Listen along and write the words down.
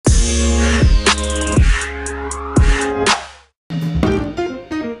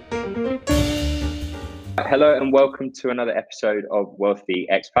Hello and welcome to another episode of Wealthy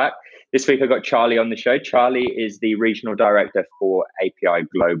Expat. This week I've got Charlie on the show. Charlie is the Regional Director for API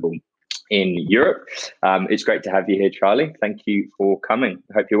Global in Europe. It's great to have you here, Charlie. Thank you for coming.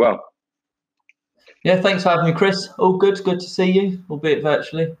 I hope you're well. Yeah, thanks for having me, Chris. All good. Good to see you, albeit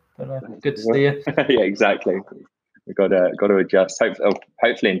virtually, but good to see you. Yeah, exactly. We've got to adjust.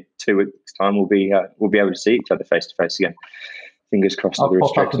 Hopefully in 2 weeks' time we'll be able to see each other face to face again. Fingers crossed that the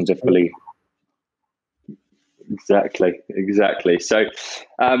restrictions are fully. Exactly. So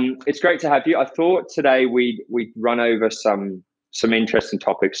it's great to have you. I thought today we'd run over some interesting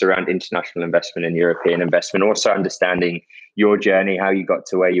topics around international investment and European investment, also understanding your journey, how you got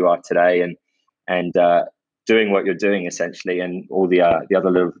to where you are today, and doing what you're doing essentially, and all the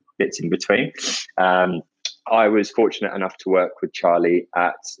other little bits in between. I was fortunate enough to work with Charlie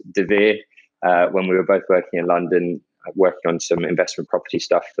at De Vere when we were both working in London, working on some investment property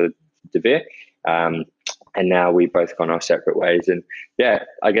stuff for De Vere. And now we've both gone our separate ways. And yeah,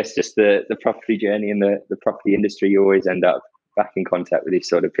 I guess just the property journey and the property industry, you always end up back in contact with these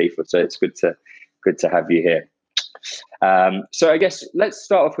sort of people. So it's good to have you here. So I guess let's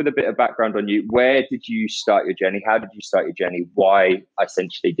start off with a bit of background on you. Where did you start your journey? How did you start your journey? Why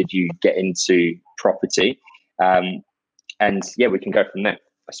essentially did you get into property? And yeah, we can go from there,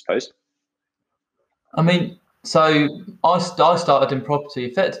 I suppose. I mean, so I started in property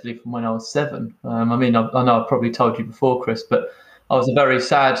effectively from when I was 7. I know I probably told you before, Chris, but I was a very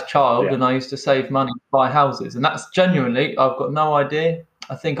sad child, and I used to save money to buy houses. And that's genuinely, I've got no idea.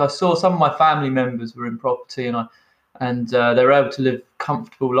 I think I saw some of my family members were in property, and they were able to live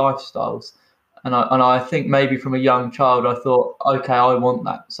comfortable lifestyles. And I think maybe from a young child, I thought, okay, I want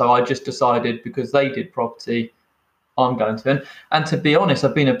that. So I just decided, because they did property, I'm going to. And to be honest,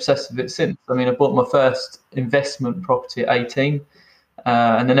 I've been obsessed with it since. I mean, I bought my first investment property at 18.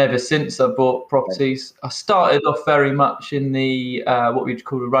 And then ever since I bought properties, I started off very much in the what we'd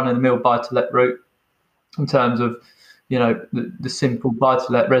call a run-of-the-mill buy-to-let route, in terms of, the simple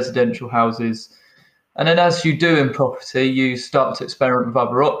buy-to-let residential houses. And then as you do in property, you start to experiment with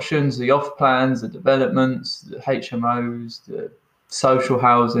other options, the off-plans, the developments, the HMOs, the social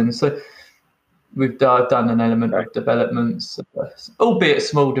housing. So we've done an element of developments, albeit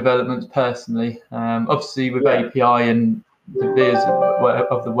small developments personally. Obviously with API and the Veers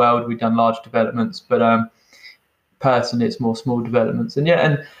of the world, we've done large developments, but personally it's more small developments. And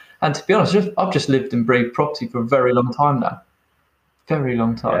and to be honest, I've just lived and breathed property for a very long time now. Very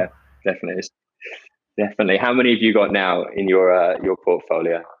long time. Yeah, definitely. How many have you got now in your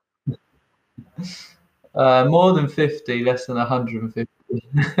portfolio? More than 50, less than 150.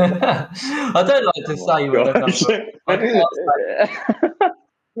 I don't like to say what number. I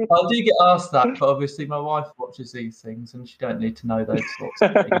do get asked that, but obviously my wife watches these things and she don't need to know those sorts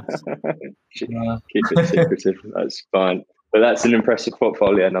of things. Keep it secretive. That's fine. But that's an impressive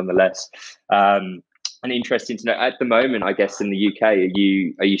portfolio nonetheless. And interesting to know, at the moment, I guess in the UK,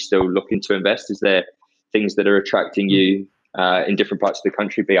 are you still looking to invest? Is there things that are attracting you in different parts of the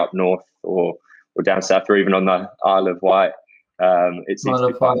country, be up north or down south, or even on the Isle of Wight? It seems to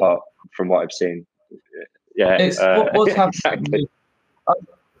be quite hot from what I've seen. Yeah, what's happening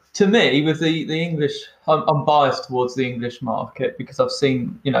to me with the English. I'm biased towards the English market because I've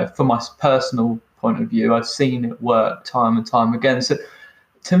seen, from my personal point of view, I've seen it work time and time again. So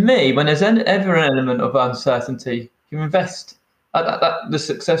to me, when there's ever an element of uncertainty, you invest. The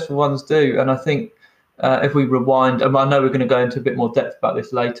successful ones do, and I think. If we rewind, and I know we're going to go into a bit more depth about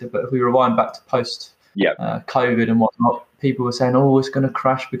this later, but if we rewind back to post COVID and whatnot, people were saying, "Oh, it's going to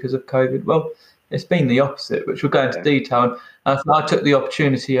crash because of COVID." Well, it's been the opposite, which we'll go into detail. And I took the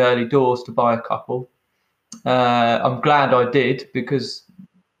opportunity early doors to buy a couple. I'm glad I did, because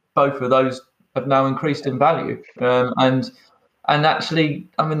both of those have now increased in value. And actually,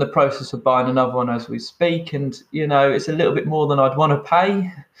 I'm in the process of buying another one as we speak. And, it's a little bit more than I'd want to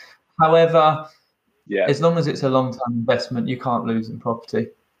pay. However, as long as it's a long-term investment, you can't lose in property.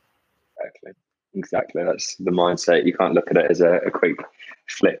 Exactly. That's the mindset. You can't look at it as a quick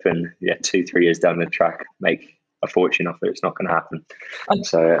flip and 2-3 years down the track make a fortune off it. It's not going to happen. And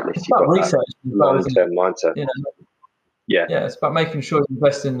so at least you've got research, that long-term mindset. It's about making sure you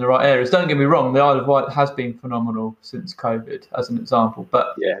invest in the right areas. Don't get me wrong, the Isle of Wight has been phenomenal since COVID, as an example.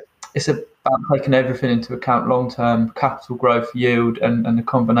 But it's about taking everything into account: long-term capital growth, yield, and the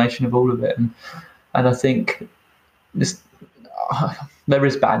combination of all of it. And I think there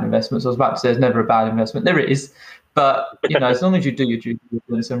is bad investments. I was about to say there's never a bad investment. There is, but as long as you do your due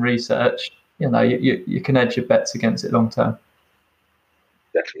diligence and research, you can edge your bets against it long term.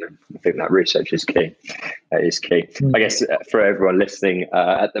 Definitely. I think that research is key. That is key. I guess for everyone listening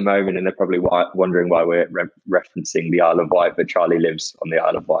at the moment, and they're probably wondering why we're referencing the Isle of Wight, but Charlie lives on the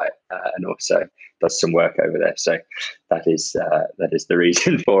Isle of Wight and also does some work over there. So that is the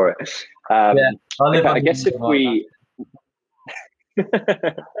reason for it. I guess if we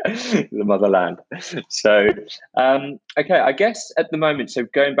the motherland. So okay, I guess at the moment, so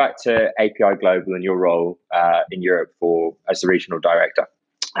going back to API Global and your role in Europe as the regional director.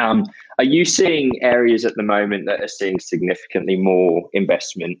 Are you seeing areas at the moment that are seeing significantly more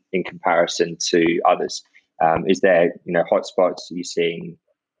investment in comparison to others? Is there, hotspots? Are you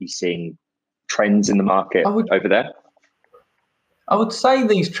seeing trends in the market over there? I would say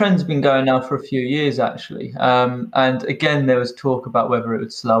these trends have been going now for a few years, actually. And again, there was talk about whether it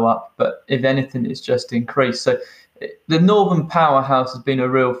would slow up, but if anything, it's just increased. So the Northern Powerhouse has been a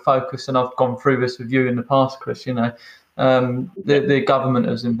real focus, and I've gone through this with you in the past, Chris. The government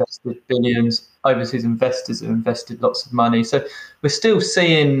has invested billions, overseas investors have invested lots of money. So we're still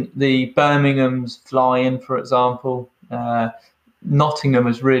seeing the Birminghams fly in, for example. Nottingham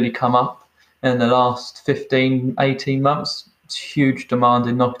has really come up in the last 15, 18 months. It's huge demand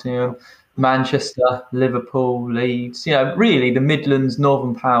in Nottingham. Manchester, Liverpool, Leeds. Really the Midlands,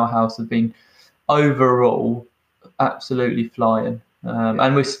 Northern Powerhouse have been overall absolutely flying. And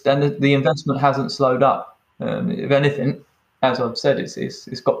the investment hasn't slowed up. If anything, as I've said,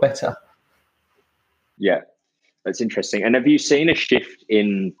 it's got better. Yeah, that's interesting. And have you seen a shift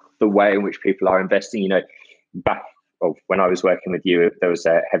in the way in which people are investing? Back when I was working with you, there was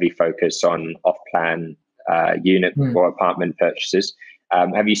a heavy focus on off-plan unit or apartment purchases.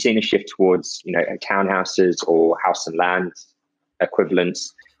 Have you seen a shift towards townhouses or house and land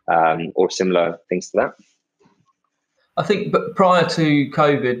equivalents or similar things to that? I think, but prior to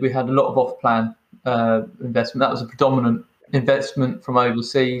COVID, we had a lot of off-plan investment. That was a predominant investment from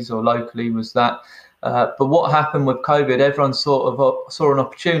overseas or locally was that. But what happened with COVID, everyone sort of saw an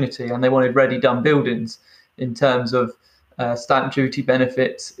opportunity and they wanted ready-done buildings in terms of stamp duty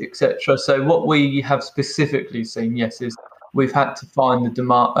benefits, etc. So what we have specifically seen, is we've had to find the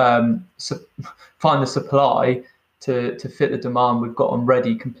demand, find the supply to fit the demand we've got on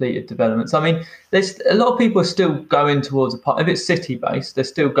ready completed developments. I mean, there's a lot of people are still going towards if it's city based, they're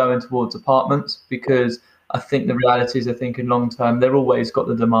still going towards apartments because I think the reality is, I think in long term, they've always got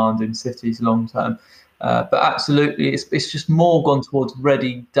the demand in cities long term. But absolutely, it's just more gone towards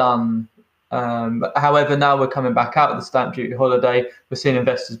ready done. However, now we're coming back out of the stamp duty holiday. We're seeing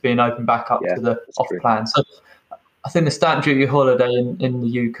investors being open back up to the off plan. So I think the stamp duty holiday in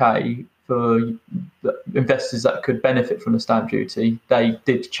the UK for investors that could benefit from the stamp duty, they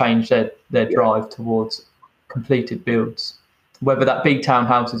did change their drive towards completed builds, whether that be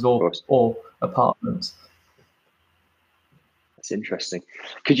townhouses or apartments. That's interesting.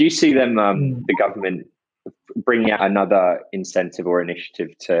 Could you see them, the government, bringing out another incentive or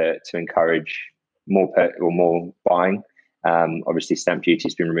initiative to encourage more buying? Obviously, stamp duty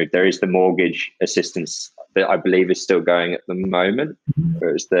has been removed. There is the mortgage assistance that I believe is still going at the moment.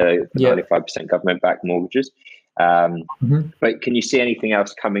 It's the 95% government-backed mortgages. But can you see anything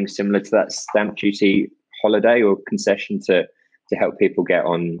else coming similar to that stamp duty holiday or concession to help people get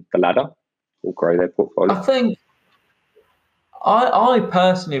on the ladder or grow their portfolio? I think I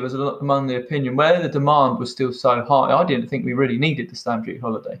personally was among the opinion where the demand was still so high. I didn't think we really needed the stamp duty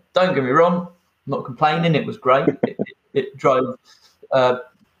holiday. Don't get me wrong, I'm not complaining. It was great. It drove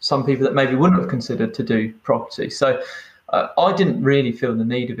some people that maybe wouldn't have considered to do property. So I didn't really feel the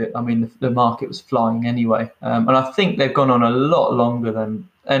need of it. I mean, the market was flying anyway. And I think they've gone on a lot longer than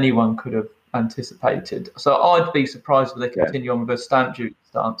anyone could have anticipated. So I'd be surprised if they continue on with a stamp duty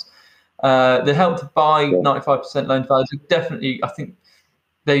stance. The Help to Buy 95% loan values, definitely, I think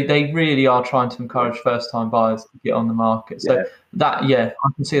they really are trying to encourage first-time buyers to get on the market. So I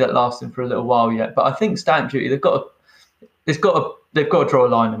can see that lasting for a little while yet. But I think stamp duty, they've got to draw a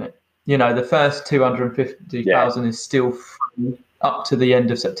line in it. The first 250,000 is still free up to the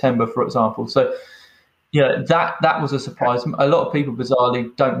end of September, for example. So that was a surprise. A lot of people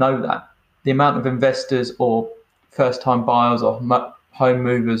bizarrely don't know that the amount of investors or first-time buyers or home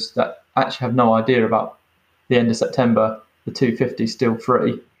movers that actually have no idea about the end of September, the 250 is still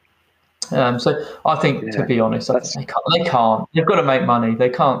free. So I think, to be honest, they can't. They've got to make money. They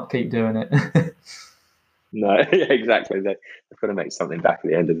can't keep doing it. No, exactly. They've got to make something back at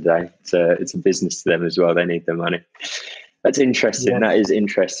the end of the day. It's a business to them as well. They need the money. That's interesting. That is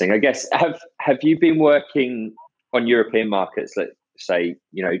interesting. I guess, have you been working on European markets, let's say,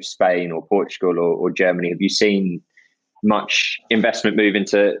 Spain or Portugal or Germany? Have you seen much investment move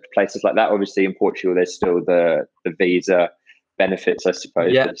into places like that? Obviously, in Portugal, there's still the visa benefits, I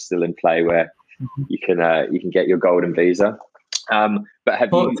suppose, Yeah. that are still in play where you can get your golden visa. But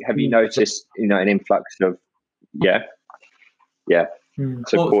have you noticed an influx of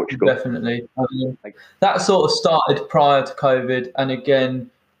so Portugal definitely. I mean, that sort of started prior to COVID, and again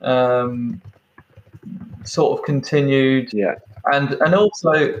sort of continued, and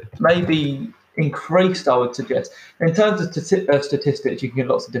also maybe increased, I would suggest. In terms of statistics, you can get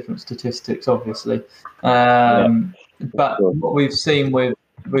lots of different statistics, obviously. But what we've seen with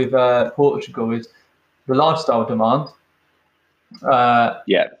Portugal is the lifestyle demand,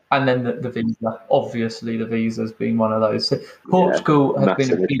 and then the visa. Obviously, the visa's been one of those. So Portugal has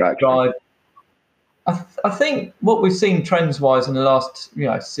been a big drive. I think what we've seen trends-wise in the last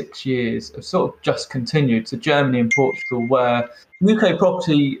 6 years have sort of just continued. So Germany and Portugal, where UK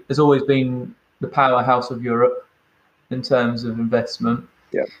property has always been the powerhouse of Europe in terms of investment.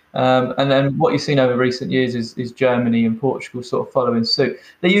 And then what you've seen over recent years is Germany and Portugal sort of following suit.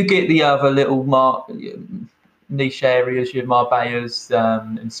 Then you get the other little niche areas, your Marbellas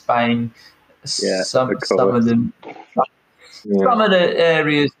in Spain, some of them. Some of the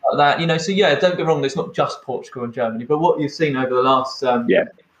areas like that, so don't get wrong, it's not just Portugal and Germany, but what you've seen over the last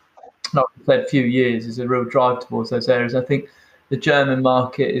few years is a real drive towards those areas. I think the German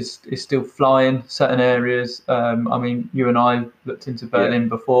market is still flying certain areas. I mean, you and I looked into Berlin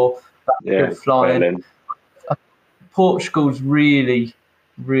before, that's still flying. Berlin. Portugal's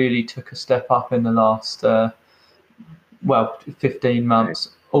really took a step up in the last 15 months.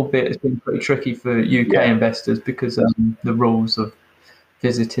 Albeit it's been pretty tricky for UK investors because the rules of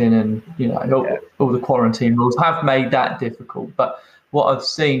visiting and all the quarantine rules have made that difficult. But what I've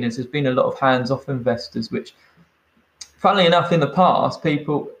seen is there's been a lot of hands-off investors, which, funnily enough, in the past,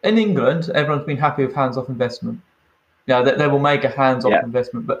 people in England, everyone's been happy with hands-off investment. They will make a hands-off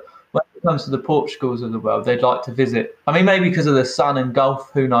investment, but when it comes to the Portugals of the world, they'd like to visit. I mean, maybe because of the sun and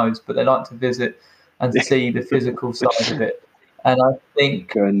Gulf, who knows? But they like to visit and see the physical side of it. And I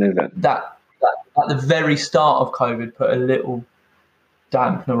think that at the very start of COVID put a little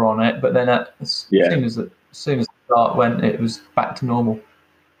dampener on it, but then as soon as the start went, it was back to normal.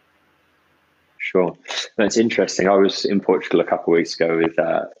 Sure, that's interesting. I was in Portugal a couple of weeks ago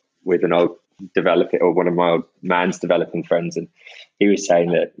with an old developer, or one of my old man's developing friends, and he was saying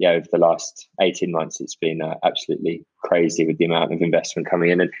that over the last 18 months it's been absolutely crazy with the amount of investment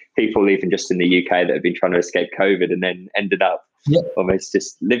coming in, and people even just in the UK that have been trying to escape COVID and then ended up almost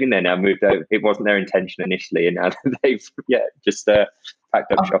just living there now, moved over. It wasn't their intention initially, and now they've just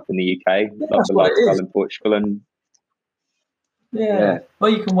packed up shop in the UK, love the lifestyle in Portugal, and well,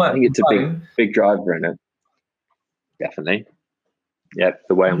 you can work. I think it's a big driver in it. Definitely.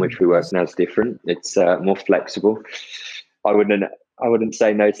 The way in which we work now is different. It's more flexible. I wouldn't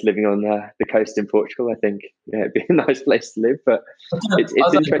say no to living on the coast in Portugal. I think it'd be a nice place to live, but it's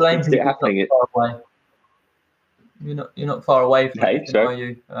interesting to see it happening. You're not far away from anything, are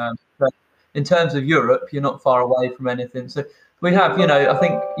you? In terms of Europe, you're not far away from anything. So we have, I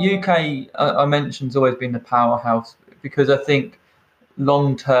think UK, I mentioned, has always been the powerhouse, because I think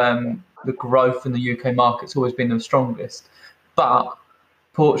long term the growth in the UK market's always been the strongest. But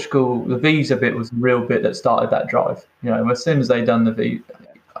Portugal, the visa bit was the real bit that started that drive. As soon as they done the visa,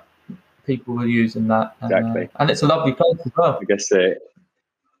 people were using that. Exactly. And it's a lovely place as well. I guess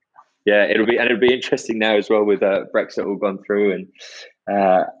it'll be interesting now as well with Brexit all gone through, and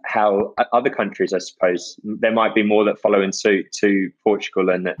how other countries, I suppose, there might be more that follow in suit to Portugal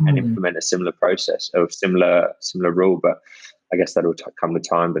and implement a similar process or similar rule. But I guess that'll come with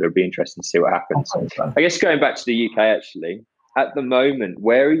time. But it'll be interesting to see what happens. I guess going back to the UK, actually, at the moment,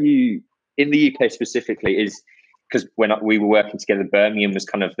 where are you in the UK specifically? Is because when we were working together, Birmingham was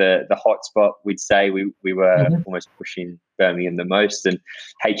kind of the hot spot. We'd say we were almost pushing Birmingham the most, and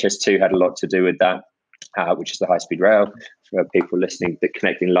HS2 had a lot to do with that, which is the high-speed rail for people listening, that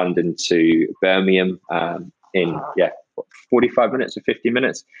connecting London to Birmingham in 45 minutes or 50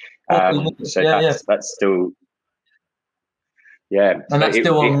 minutes. So that's still and that's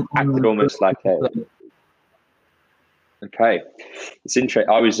still acted almost like a. Okay, it's interesting.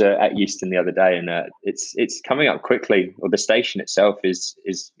 I was at Euston the other day, and it's coming up quickly. Or the station itself is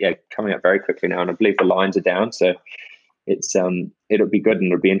coming up very quickly now, and I believe the lines are down. So it's it'll be good, and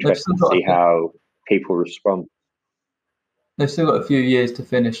it'll be interesting to see how people respond. They've still got a few years to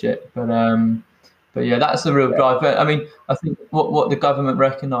finish it, but that's the real drive. I mean, I think what the government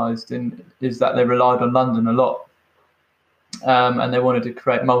recognised is that they relied on London a lot. And they wanted to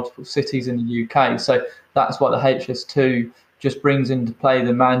create multiple cities in the UK. So that's what the HS2 just brings into play: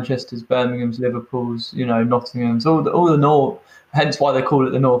 the Manchesters, Birmingham's, Liverpool's, Nottingham's, all the north. Hence why they call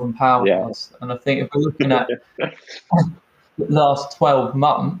it the Northern Powerhouse. And I think if we're looking at last 12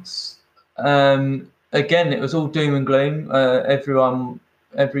 months, again, it was all doom and gloom.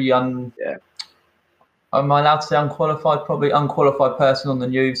 Am I allowed to say unqualified? Probably unqualified person on the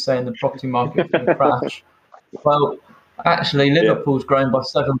news saying the property market's going to crash. Well, actually, Liverpool's grown by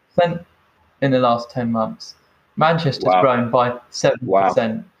 7% in the last 10 months. Manchester's grown by 7%. Wow.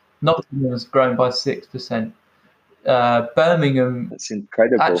 Nottingham's grown by 6%. Birmingham, that's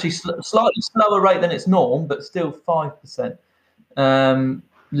incredible. Actually, slightly slower rate than its norm, but still 5%.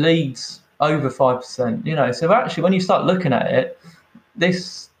 Leeds over 5%. You know, so actually, when you start looking at it,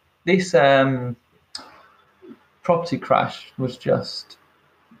 this property crash was just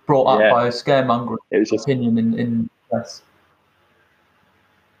brought up by a scaremongering opinion in the press.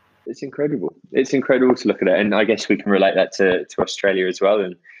 It's incredible. It's incredible to look at it, and I guess we can relate that to Australia as well.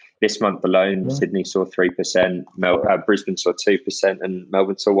 And this month alone, Sydney saw 3%, Brisbane saw 2%, and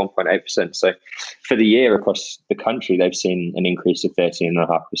Melbourne saw 1.8%. So for the year across the country, they've seen an increase of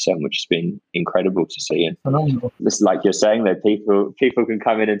 13.5%, which has been incredible to see. And this, like you're saying, that people can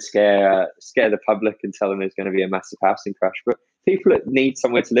come in and scare the public and tell them there's going to be a massive housing crash, but people need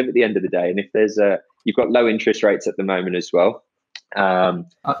somewhere to live at the end of the day. And if there's you've got low interest rates at the moment as well.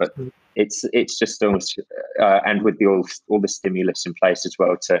 But it's just almost and with all the stimulus in place as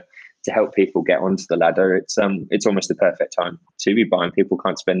well to help people get onto the ladder, it's almost the perfect time to be buying. People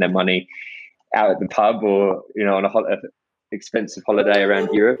can't spend their money out at the pub or on a expensive holiday around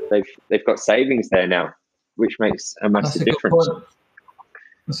Europe. They've got savings there now, which makes a massive difference.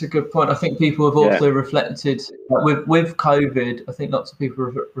 That's a good point. I think people have also reflected with COVID. I think lots of people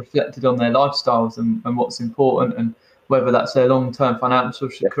have reflected on their lifestyles and what's important, and whether that's their long-term financial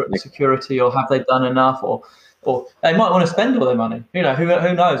security, or have they done enough, or they might want to spend all their money. Who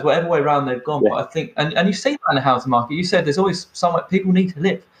knows? Whatever way around they've gone. But I think, and you see that in the housing market. You said there's always somewhere people need to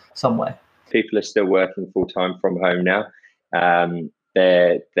live somewhere. People are still working full-time from home now.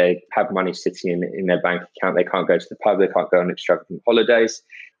 They have money sitting in their bank account. They can't go to the pub. They can't go on extravagant holidays.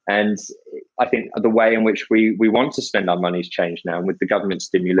 And I think the way in which we want to spend our money has changed now. And with the government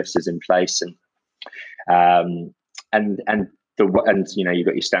stimulus is in place, and you've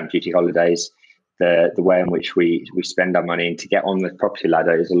got your stamp duty holidays. The way in which we spend our money and to get on the property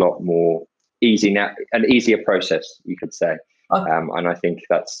ladder is a lot more easy now, an easier process, you could say. And I think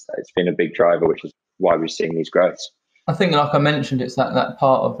it's been a big driver, which is why we're seeing these growths. I think, like I mentioned, it's that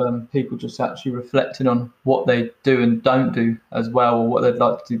part of people just actually reflecting on what they do and don't do as well, or what they'd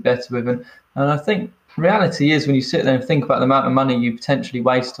like to do better with. And I think reality is, when you sit there and think about the amount of money you potentially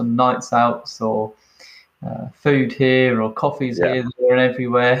waste on nights outs, or food here, or coffees here, there, and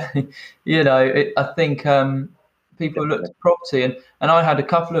everywhere. I think people look at property, and I had a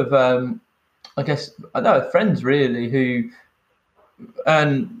couple of friends really who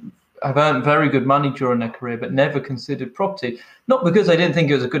have earned very good money during their career, but never considered property. Not because they didn't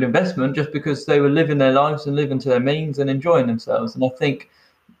think it was a good investment, just because they were living their lives and living to their means and enjoying themselves. And I think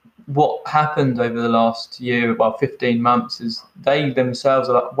what happened over the last year, 15 months, is they themselves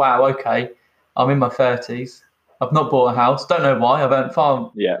are like, wow, okay, I'm in my 30s. I've not bought a house. Don't know why. I've earned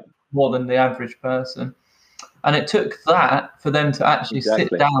far more than the average person. And it took that for them to actually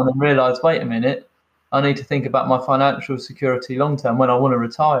sit down and realise, wait a minute, I need to think about my financial security long term when I want to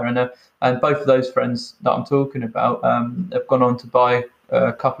retire. And both of those friends that I'm talking about have gone on to buy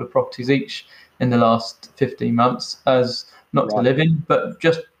a couple of properties each in the last 15 months, as not to live in, but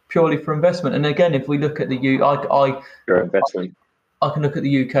just purely for investment. And again, if we look at the investment. I can look at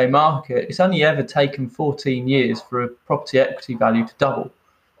the UK market. It's only ever taken 14 years for a property equity value to double.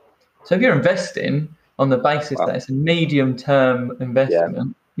 So if you're investing on the basis that it's a medium-term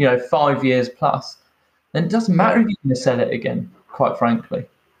investment, 5 years plus, then it doesn't matter if you're going to sell it again, quite frankly.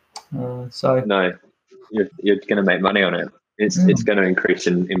 No, you're going to make money on it. It's going to increase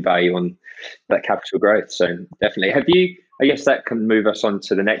in value on that capital growth. So definitely. I guess that can move us on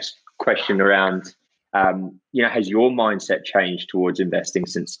to the next question around, has your mindset changed towards investing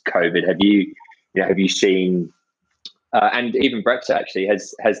since COVID? Have you seen, and even Brexit actually,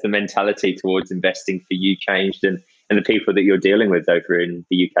 has the mentality towards investing for you changed, and the people that you're dealing with over in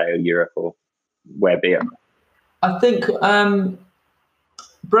the UK or Europe or where be it? I think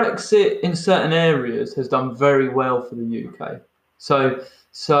Brexit in certain areas has done very well for the UK. So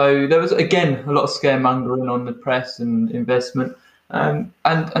there was, again, a lot of scaremongering on the press and investment. And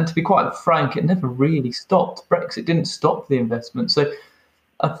to be quite frank, it never really stopped. Brexit didn't stop the investment. So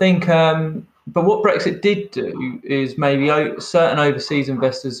I think, but what Brexit did do is maybe certain overseas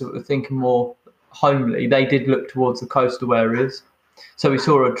investors that were thinking more homely, they did look towards the coastal areas. So we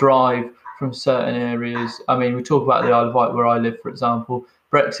saw a drive from certain areas. I mean, we talk about the Isle of Wight where I live, for example.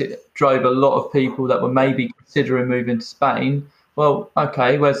 Brexit drove a lot of people that were maybe considering moving to Spain. Well,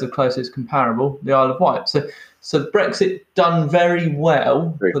 okay, where's the closest comparable? The Isle of Wight. So Brexit done very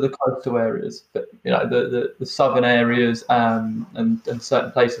well for the coastal areas, but the southern areas and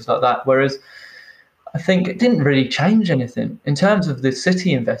certain places like that. Whereas I think it didn't really change anything in terms of the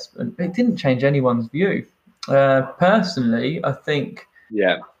city investment. It didn't change anyone's view. Personally, I think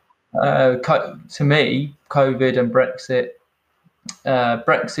to me, COVID and Brexit,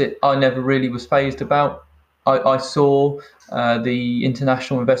 I never really was fazed about. I saw the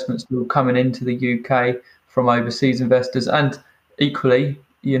international investments still coming into the UK from overseas investors, and equally,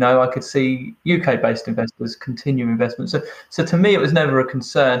 I could see UK-based investors continue investment. So to me, it was never a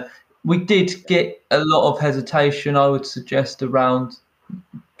concern. We did get a lot of hesitation, I would suggest, around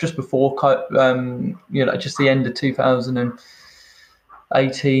just before, just the end of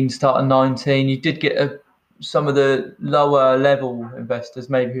 2018, start of 19. You did get some of the lower level investors,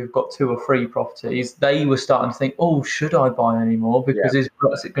 maybe who've got 2 or 3 properties. They were starting to think, "Oh, should I buy anymore? Because is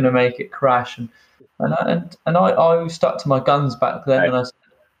Brexit going to make it crash?" And I stuck to my guns back then, and I said,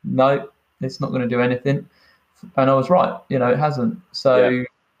 "No, it's not going to do anything." And I was right. It hasn't. So.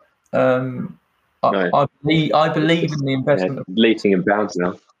 I believe in the investment. Leaping and bounds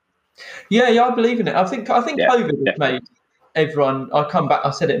now. Yeah, I believe in it. I think COVID has made everyone. I come back.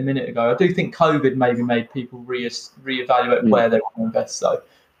 I said it a minute ago. I do think COVID maybe made people reevaluate where they want to invest. So,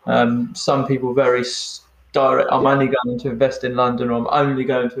 some people very direct. I'm only going to invest in London, or I'm only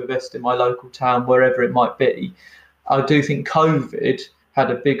going to invest in my local town, wherever it might be. I do think COVID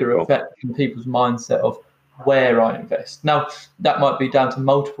had a bigger effect on people's mindset of where I invest. Now, that might be down to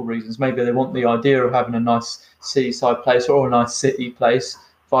multiple reasons. Maybe they want the idea of having a nice seaside place or a nice city place,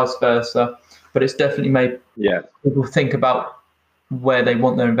 vice versa. But it's definitely made people think about where they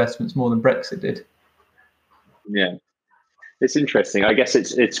want their investments more than Brexit did. Yeah, it's interesting. I guess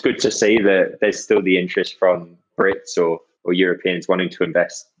it's good to see that there's still the interest from Brits or Europeans wanting to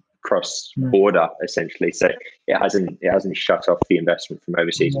invest cross border, essentially. So it hasn't shut off the investment from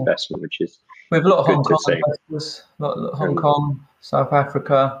overseas investment, which is we have a lot of Hong Kong investors, Hong Kong, South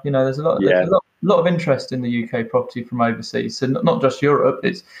Africa. There's a lot of interest in the UK property from overseas. So not just Europe,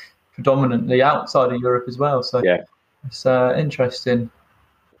 it's predominantly outside of Europe as well. So it's interesting.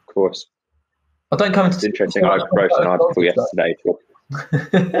 Of course. I don't come into. It's interesting. I wrote an article yesterday.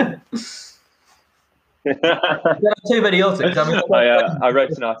 Too many Aussies. I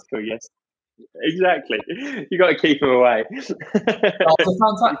wrote an article yesterday. Exactly. You got to keep them away. It's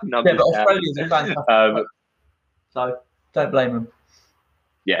fantastic. But Australians are fantastic. So don't blame them.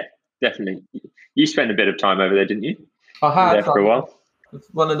 Yeah, definitely. You spent a bit of time over there, didn't you? I had. There for a while.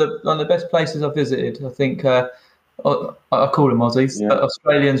 One of the best places I visited. I think I call them Aussies, but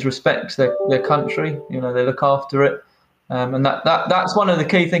Australians respect their country. They look after it. And that's one of the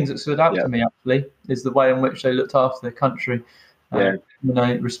key things that stood out to me, actually, is the way in which they looked after their country.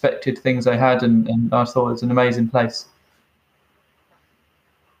 Respected things they had, and I thought it was an amazing place.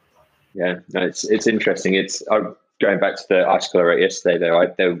 Yeah, no, it's interesting. It's going back to the article I wrote yesterday, though.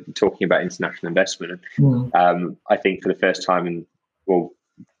 They were talking about international investment. I think for the first time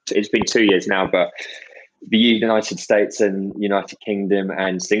it's been 2 years now, but the United States and United Kingdom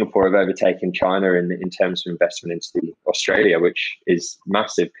and Singapore have overtaken China in terms of investment into Australia, which is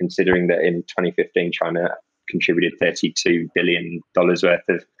massive, considering that in 2015 China contributed $32 billion worth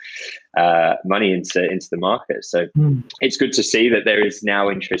of money into the market. So it's good to see that there is now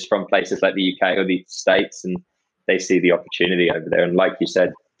interest from places like the UK or the States, and they see the opportunity over there. And like you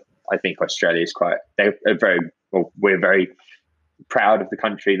said, I think Australia is we're very proud of the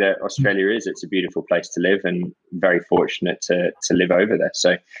country that Australia is. It's a beautiful place to live, and very fortunate to live over there.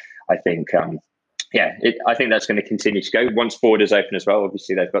 So I think I think that's going to continue to go once borders open as well.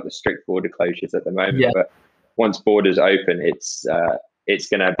 Obviously they've got the strict border closures at the moment, but once borders open, it's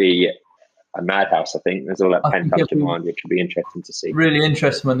going to be a madhouse. I think there's all that pent up demand, which will be interesting to see. Really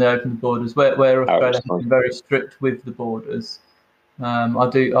interesting when they open the borders. Where Australia has been very strict with the borders. I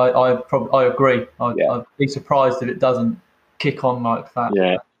agree. I'd be surprised if it doesn't kick on like that.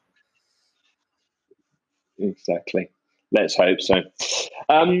 Yeah, exactly. Let's hope so.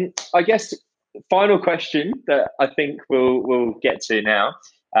 I guess final question that I think we'll get to now,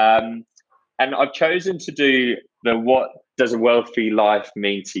 and I've chosen to do the what does a wealthy life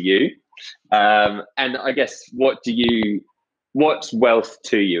mean to you, and I guess what's wealth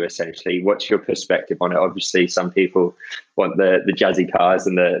to you, essentially? What's your perspective on it? Obviously, some people want the jazzy cars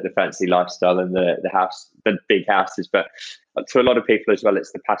and the fancy lifestyle and the big houses, but to a lot of people as well,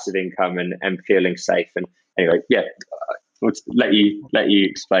 it's the passive income and feeling safe. And anyway, let's let you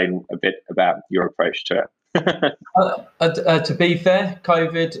explain a bit about your approach to it To be fair,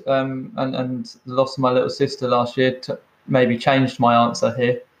 COVID and the loss of my little sister last year maybe changed my answer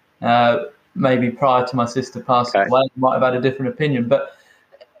here. Maybe prior to my sister passing away, I might have had a different opinion. But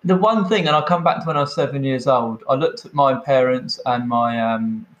the one thing, and I'll come back to when I was 7 years old, I looked at my parents and my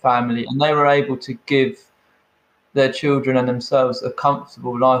family, and they were able to give their children and themselves a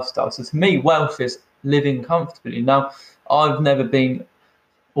comfortable lifestyle. So to me, wealth is living comfortably. Now, I've never been,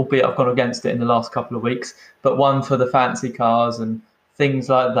 albeit I've gone against it in the last couple of weeks, but one for the fancy cars and things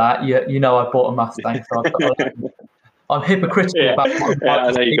like that. You know, I bought a Mustang, so I'm hypocritical about what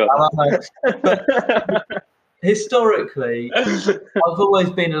I'm But historically, I've always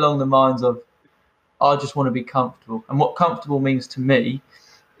been along the lines of, I just want to be comfortable. And what comfortable means to me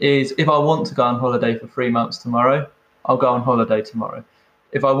is if I want to go on holiday for 3 months tomorrow, I'll go on holiday tomorrow.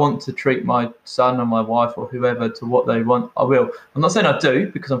 If I want to treat my son or my wife or whoever to what they want, I will. I'm not saying I do,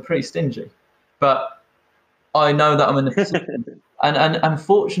 because I'm pretty stingy, but I know that I'm in a position. And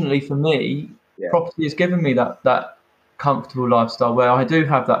fortunately for me, property has given me that comfortable lifestyle where I do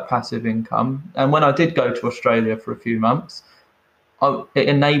have that passive income. And when I did go to Australia for a few months, it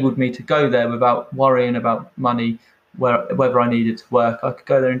enabled me to go there without worrying about money, whether I needed to work. I could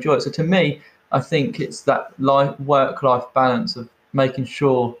go there and enjoy it. So to me, I think it's that work-life balance of making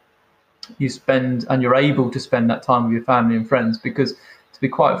sure you spend and you're able to spend that time with your family and friends, because to be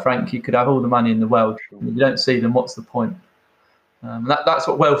quite frank, you could have all the money in the world. If you don't see them, what's the point? That's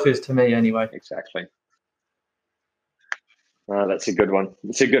what wealth is to me anyway. Exactly. Well, that's a good one.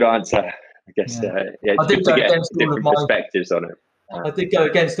 It's a good answer. I guess it's good to get different perspectives on it. I did go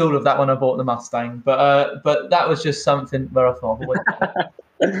against all of that when I bought the Mustang, but that was just something where I thought,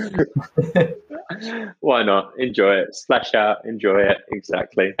 why not? Enjoy it. Splash out. Enjoy it.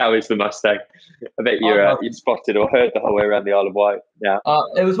 Exactly. How is the Mustang? I bet you spotted or heard the whole way around the Isle of Wight. Yeah.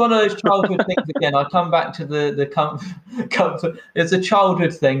 It was one of those childhood things again. I come back to the comfort. It's a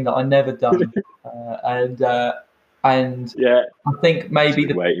childhood thing that I never done, and yeah, I think maybe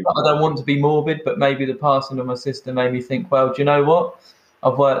I don't want to be morbid, but maybe the passing of my sister made me think, well, do you know what?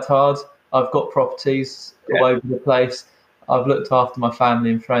 I've worked hard. I've got properties all over the place. I've looked after my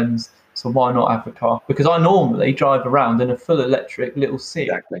family and friends. So why not have a car? Because I normally drive around in a full electric little Civic.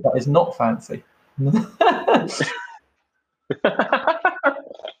 Exactly. That is not fancy.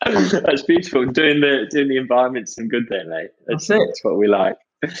 That's beautiful. Doing the environment some good there, mate. That's what we like.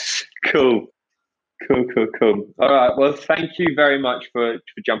 Cool. All right. Well, thank you very much for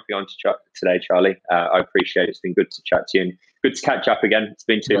jumping on today, Charlie. I appreciate it. It's been good to chat to you and good to catch up again. It's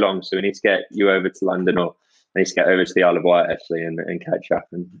been too long, so we need to get you over to London, or I need to get over to the Isle of Wight actually and catch up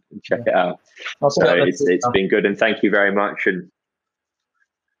and check it out. So it's been good, and thank you very much. And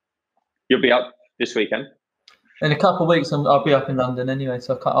you'll be up this weekend? In a couple of weeks, I'll be up in London anyway,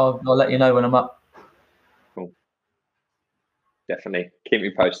 so I'll let you know when I'm up. Cool. Definitely keep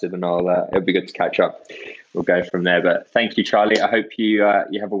me posted, and it'll be good to catch up. We'll go from there. But thank you, Charlie. I hope you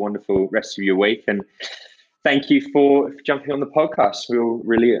have a wonderful rest of your week, and thank you for jumping on the podcast. We'll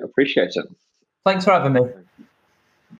really appreciate it. Thanks for having me.